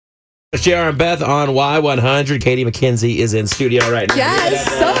JR and Beth on Y100. Katy Mckenzie is in studio right now. Yes,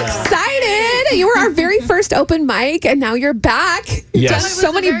 so excited. You were our very first open mic, and now you're back. Yes. Done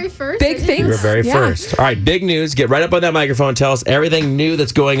so many big things. You were very first. All right, big news. Get right up on that microphone. Tell us everything new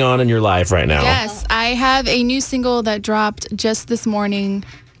that's going on in your life right now. Yes, I have a new single that dropped just this morning.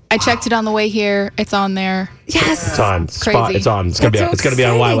 I checked it on the way here. It's on there. Yes. It's on. Crazy. It's on. It's going to be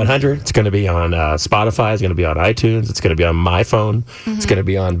on Y100. It's going to be on Spotify. It's going to be on iTunes. It's going to be on my phone. Mm-hmm. It's going to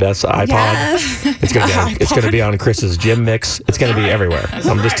be on Beth's iPod. Yes. It's going to be on Chris's gym mix. It's going to be everywhere.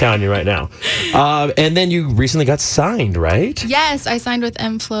 I'm just telling you right now. And then you recently got signed, right? Yes, I signed with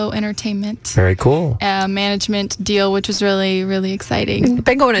M-Flow Entertainment. Very cool. Management deal, which was really, really exciting.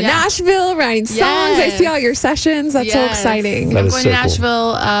 Been going to Nashville, writing songs. I see all your sessions. That's so exciting. That I'm is going so to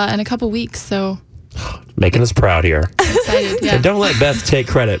Nashville in a couple weeks, so... Making us proud here. I'm excited, yeah. And don't let Beth take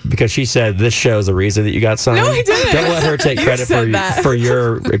credit because she said this show is the reason that you got signed. No, I didn't. Don't let her take credit for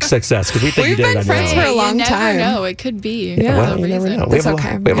your success because we think We've you did been it on friends your for own. a long time. You never know. It could be. Yeah. Well, you never know. We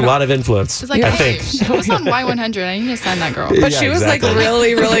have a lot of influence. It's like, I hey, think. she was on Y100. I need to sign that girl. But she was like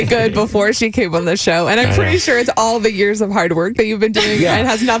really, really good before she came on the show. And I'm pretty sure it's all the years of hard work that you've been doing and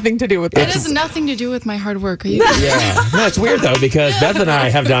has nothing to do with It this. has nothing to do with my hard work. Are you Yeah. No, it's weird though because Beth and I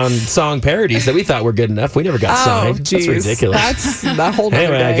have done song parodies that we thought were good enough. We never got signed. That's ridiculous. That's that whole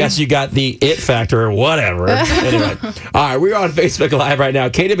Anyway, day. I guess you got the it factor or whatever. Anyway, all right, we're on Facebook Live right now.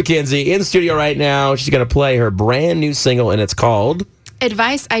 Katy Mckenzie in studio right now. She's going to play her brand new single, and it's called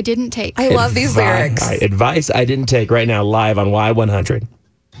Advice I Didn't Take. I love these lyrics. All right, Advice I Didn't Take right now live on Y100.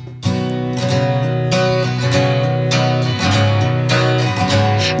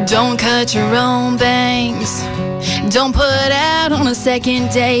 Don't cut your own bangs. Don't put out on a second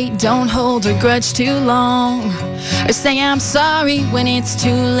date. Don't hold a grudge too long. Or say I'm sorry when it's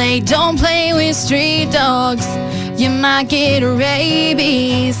too late. Don't play with street dogs. You might get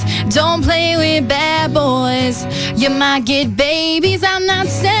rabies. Don't play with bad boys. You might get babies. I'm not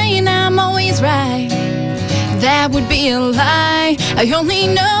saying I'm always right. That would be a lie. I only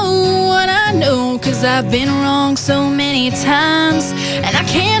know what I know, 'cause I've been wrong so many times. And I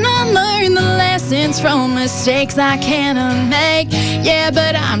can't unlearn the lessons from mistakes I can't unmake. Yeah,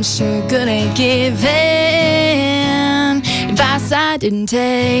 but I'm sure good at giving advice I didn't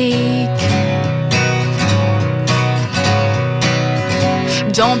take.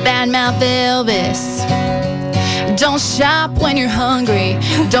 Don't badmouth Elvis. Don't shop when you're hungry.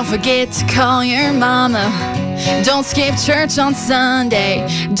 Don't forget to call your mama. Don't skip church on Sunday.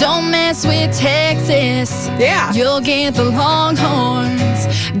 Don't mess with Texas. Yeah. You'll get the Longhorns.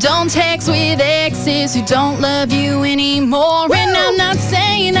 Don't text with exes who don't love you anymore. Woo! And I'm not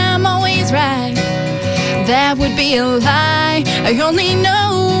saying I'm always right. That would be a lie. I only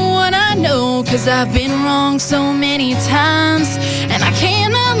know what I know, 'cause I've been wrong so many times. And I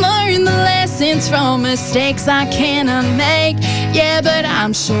can't unlearn the lessons from mistakes I can't unmake. Yeah, but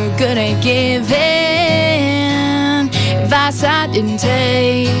I'm sure good at giving advice I didn't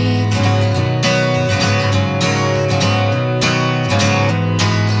take.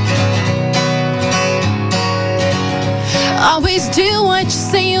 Always do what you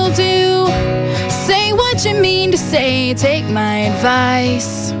say you'll do. Say what you mean to say. Take my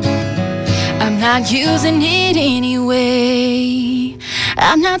advice. I'm not using it anyway.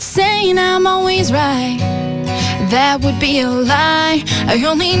 I'm not saying I'm always right. That would be a lie. I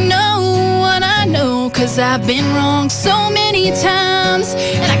only know what I know, 'cause I've been wrong so many times.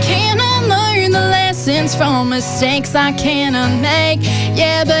 And I can't unlearn the lessons from mistakes I can't unmake.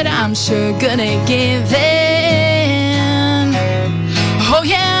 Yeah, but I'm sure good at giving. Oh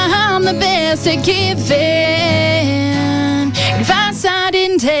yeah, I'm the best at giving advice I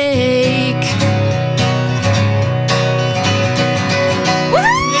didn't take.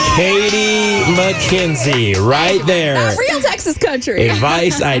 Katy Mckenzie, right there. Not real Texas country.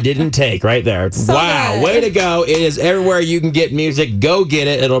 Advice I didn't take, right there. Wow, good. way to go. It is everywhere you can get music. Go get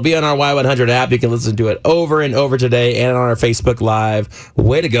it. It'll be on our Y100 app. You can listen to it over and over today and on our Facebook Live.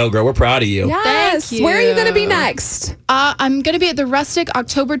 Way to go, girl. We're proud of you. Yes. Thank you. Where are you going to be next? I'm going to be at the Rustic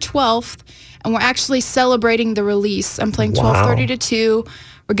October 12th, and we're actually celebrating the release. I'm playing 12:30 to 2.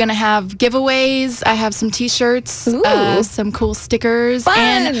 We're going to have giveaways. I have some T-shirts, some cool stickers,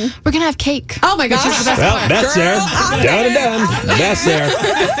 and we're going to have cake. Oh, my gosh. Well, Beth's there. Done and done. Beth's there.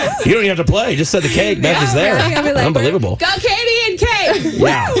 You don't even have to play. Just said the cake. Beth is there. Unbelievable. Go Katy and cake.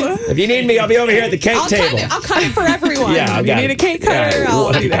 Yeah. If you need me, I'll be over here at the cake table. I'll cut it for everyone. Yeah, I've you got need it. a cake cutter,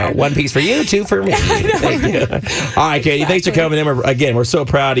 I'll be there. One piece for you, two for me. Thank you. All right, Katy. Thanks for coming in. We're so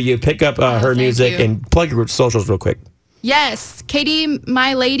proud of you. Pick up her music and plug your socials real quick. Yes, Katy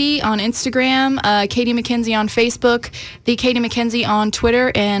My Lady on Instagram, Katy Mckenzie on Facebook, the Katy Mckenzie on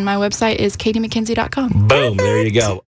Twitter, and my website is katymckenzie.com. Boom, there you go.